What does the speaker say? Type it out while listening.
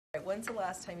When's the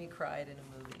last time you cried in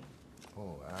a movie?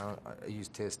 Oh, I use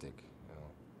tear stick. You know,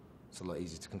 it's a lot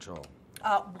easier to control.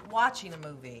 Watching a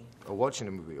movie. Oh, watching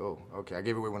a movie. Oh, okay. I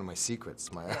gave away one of my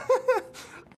secrets. My.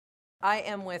 I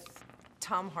am with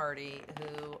Tom Hardy,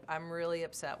 who I'm really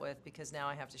upset with because now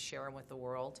I have to share him with the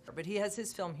world. But he has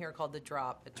his film here called The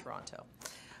Drop at Toronto,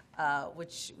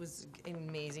 which was an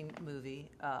amazing movie.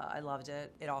 I loved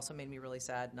it. It also made me really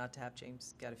sad not to have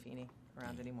James Gandolfini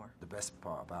around anymore. The best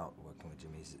part about working with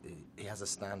Jimmy is he has a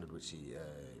standard which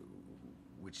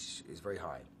is very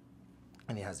high,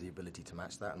 and he has the ability to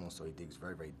match that, and also he digs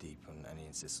very, very deep, and he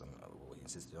insists on what he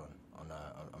insisted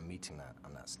on meeting that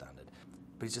on that standard.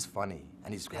 But he's just funny,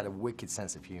 and he's had a wicked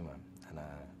sense of humor, and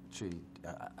truly,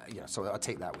 so I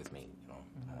take that with me, you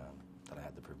know, that I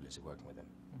had the privilege of working with him.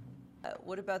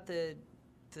 What about the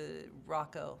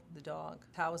Rocco, the dog?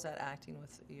 How was that acting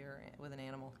with an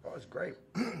animal? Oh, it was great.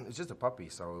 It was just a puppy,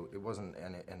 so it wasn't,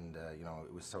 and you know,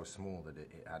 it was so small that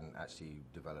it hadn't actually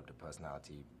developed a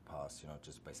personality past, you know,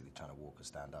 just basically trying to walk or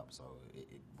stand up, so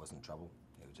it wasn't trouble.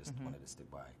 It just wanted to stick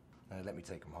by. And they let me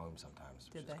take him home sometimes,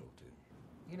 which is cool too.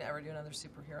 You gonna ever do another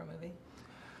superhero movie?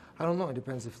 I don't know. It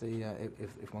depends if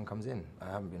if one comes in. I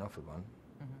haven't been offered one.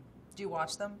 Do you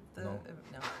watch them? No.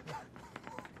 No.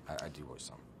 I do watch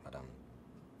some, but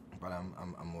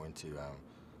I'm more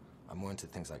into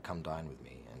things like Come Dine With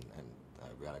Me and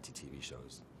reality TV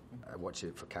shows. I watch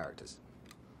it for characters,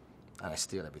 and I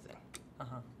steal everything.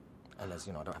 Unless,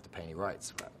 you know, I don't have to pay any rights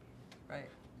for that. Right.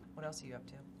 What else are you up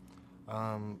to?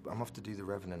 I'm off to do The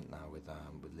Revenant now with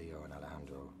Leo and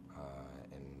Alejandro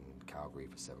in Calgary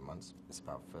for 7 months. It's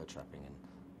about fur trapping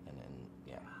and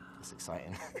yeah, it's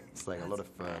exciting. It's like a lot of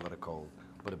fur, a lot of cold,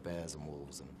 a lot of bears and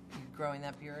wolves. And You growing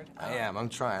that beard? I am. I'm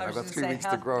trying. I've got 3 weeks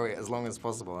to grow it as long as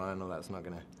possible. I know that's not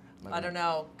gonna. I don't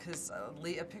know, because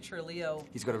a picture of Leo.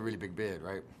 He's got a really big beard,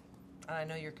 right? And I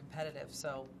know you're competitive,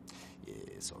 so. Yeah,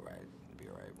 it's all right. It'll be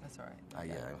all right. That's all right.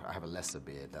 Yeah, I have a lesser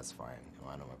beard. That's fine.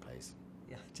 I know my place.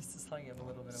 Yeah, just as long as you have a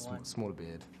little bit of wine. Small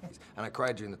beard. And I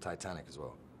cried during the Titanic as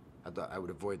well. I thought I would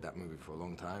avoid that movie for a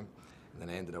long time, and then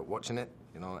I ended up watching it,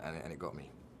 you know, and it got me.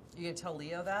 You gonna tell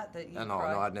Leo that you cried? No,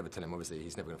 I'd never tell him. Obviously,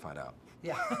 he's never gonna find out.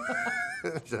 Yeah.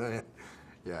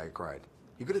 Yeah, I cried.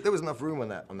 There was enough room on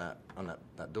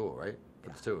that door, right? For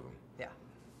the two of them. Yeah,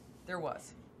 there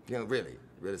was. You know,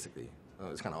 realistically, it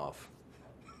was kind of off.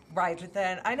 Right, but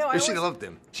then I know. If she'd have loved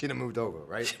him, she'd have moved over,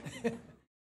 right?